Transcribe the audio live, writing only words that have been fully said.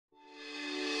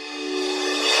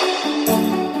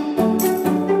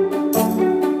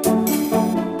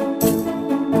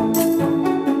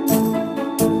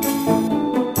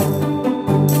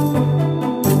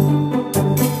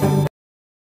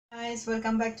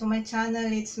welcome back to my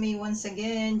channel. It's me once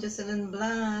again, Jocelyn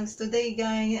Vlogs. Today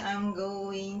guys, I'm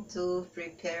going to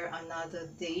prepare another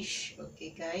dish. Okay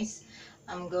guys,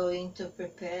 I'm going to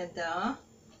prepare the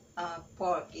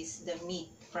pork. Is the meat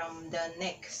from the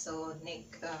neck. So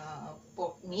neck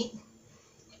pork meat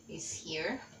is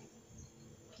here.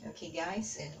 Okay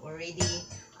guys, and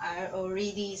I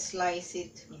already slice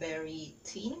it very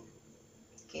thin.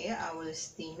 Okay, I will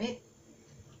steam it.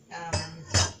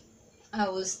 I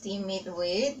will steam it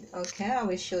with, okay, I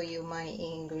will show you my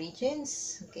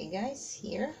ingredients. Okay guys,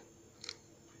 here.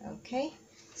 Okay,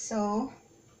 so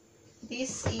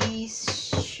this is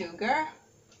sugar,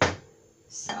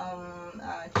 some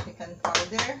chicken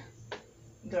powder,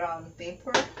 ground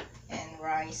pepper, and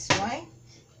rice wine.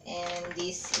 And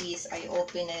this is, I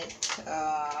open it,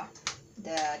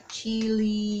 the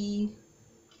chili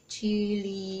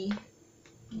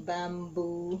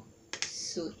bamboo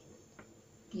soup.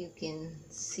 You can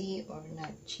see or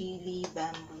not, chili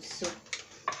bamboo soup.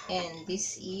 And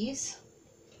this is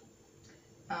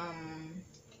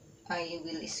I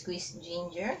will squeeze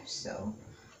ginger, so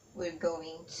we're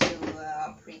going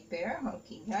to prepare.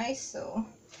 Okay guys, so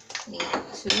need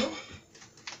to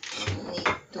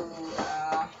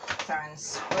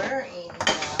transfer in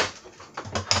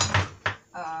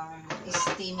the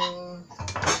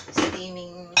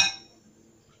steaming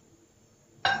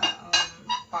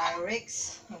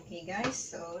Pyrex. Okay guys,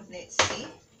 so let's see.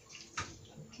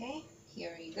 Okay,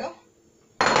 here we go.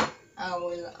 I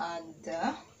will add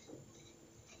the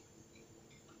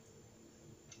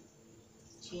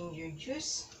ginger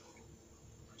juice.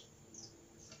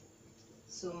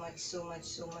 So much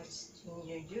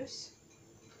ginger juice.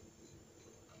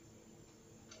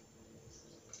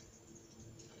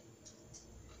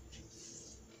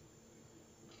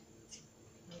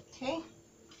 Okay,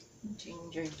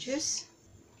 ginger juice.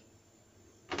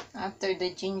 After the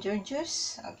ginger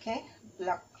juice, okay,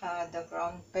 the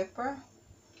ground pepper,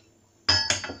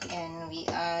 and we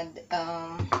add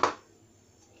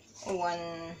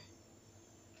 1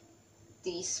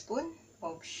 teaspoon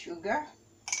of sugar,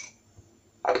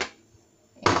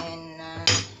 and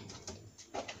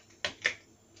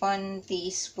 1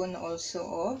 teaspoon also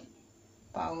of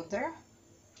powder,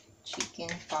 chicken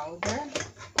powder,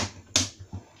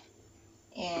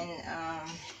 and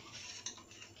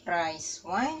rice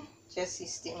wine. Just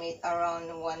estimate around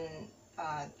 1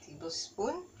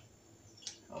 tablespoon.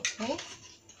 Okay,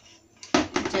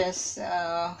 just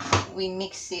we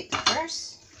mix it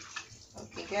first.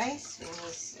 Okay guys,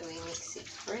 we mix it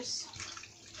first.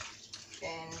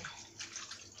 Then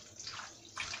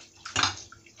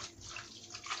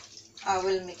I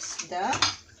will mix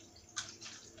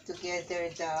together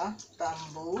the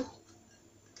bamboo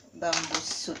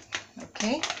soup.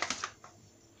 Okay,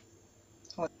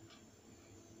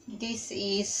 this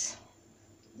is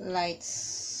light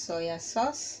soya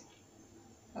sauce.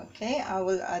 Okay, I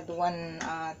will add 1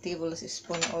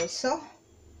 tablespoon also.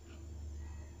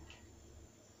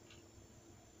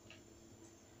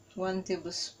 1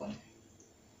 tablespoon.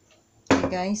 Okay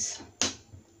guys,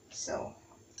 so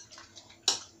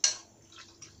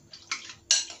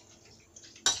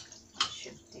I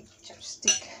should take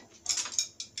chopstick.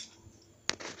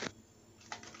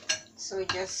 So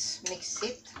just mix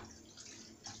it.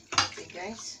 Okay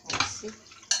guys, mix it.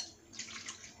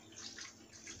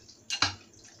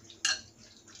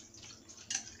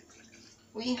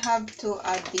 We have to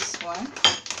add this one.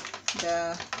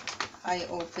 I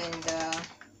open the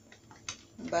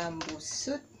bamboo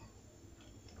soup.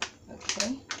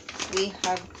 Okay, we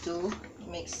have to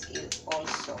mix it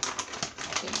also.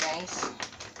 Okay guys,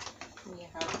 we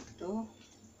have to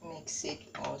mix it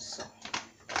also.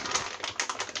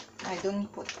 I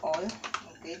don't put all.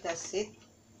 Okay, that's it.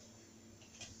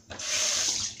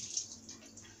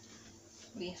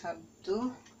 We have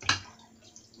to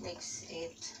mix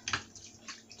it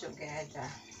together,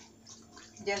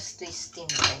 just to steam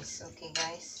guys. Okay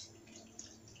guys,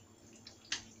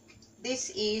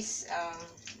 this is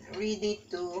ready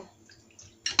to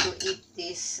eat.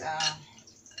 This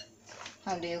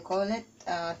how do you call it,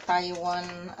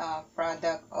 Taiwan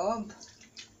product of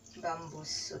bamboo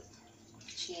soup,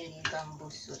 chili bamboo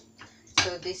soup.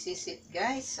 So this is it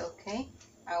guys. Okay,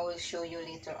 I will show you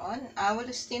later on. I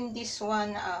will steam this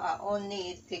one,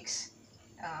 only it takes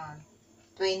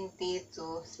 20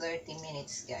 to 30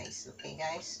 minutes guys. Okay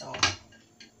guys, so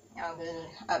I will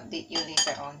update you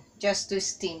later on. Just to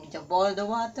steam, to boil the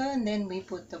water, and then we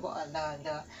put the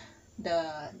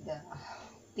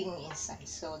thing inside.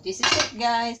 So this is it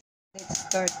guys. Let's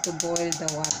start to boil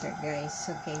the water guys.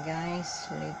 Okay guys,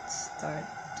 let's start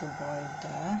to boil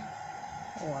the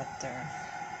water.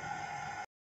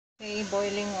 Okay,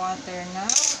 boiling water now.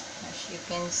 As you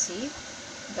can see,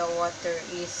 the water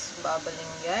is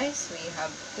bubbling, guys. We have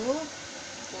to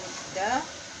put the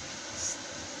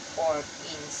pork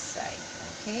inside.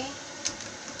 Okay,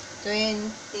 20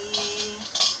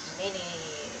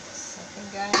 minutes. Okay,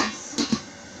 guys.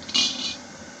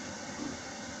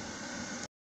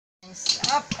 It's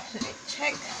up. Let's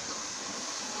check.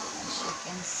 As you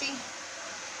can see.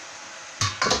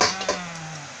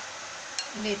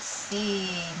 Let's see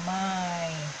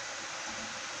my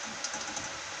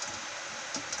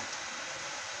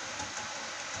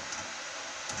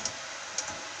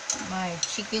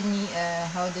chicken,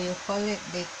 how do you call it?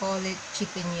 They call it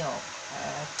chicken yolk.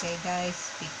 Okay, guys,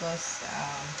 because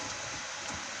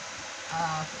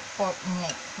pork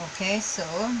neck. Okay, so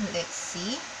let's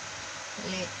see.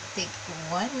 Let's take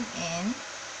one and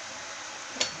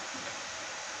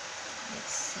let's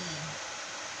see.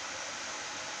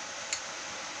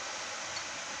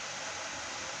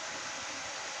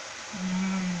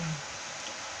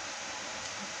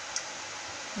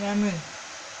 Yummy.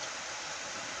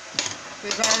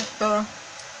 Because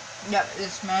yeah,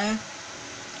 it's my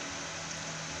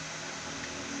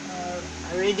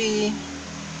ready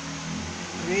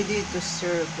to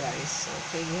serve, guys.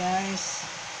 Okay, guys,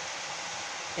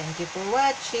 thank you for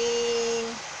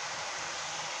watching.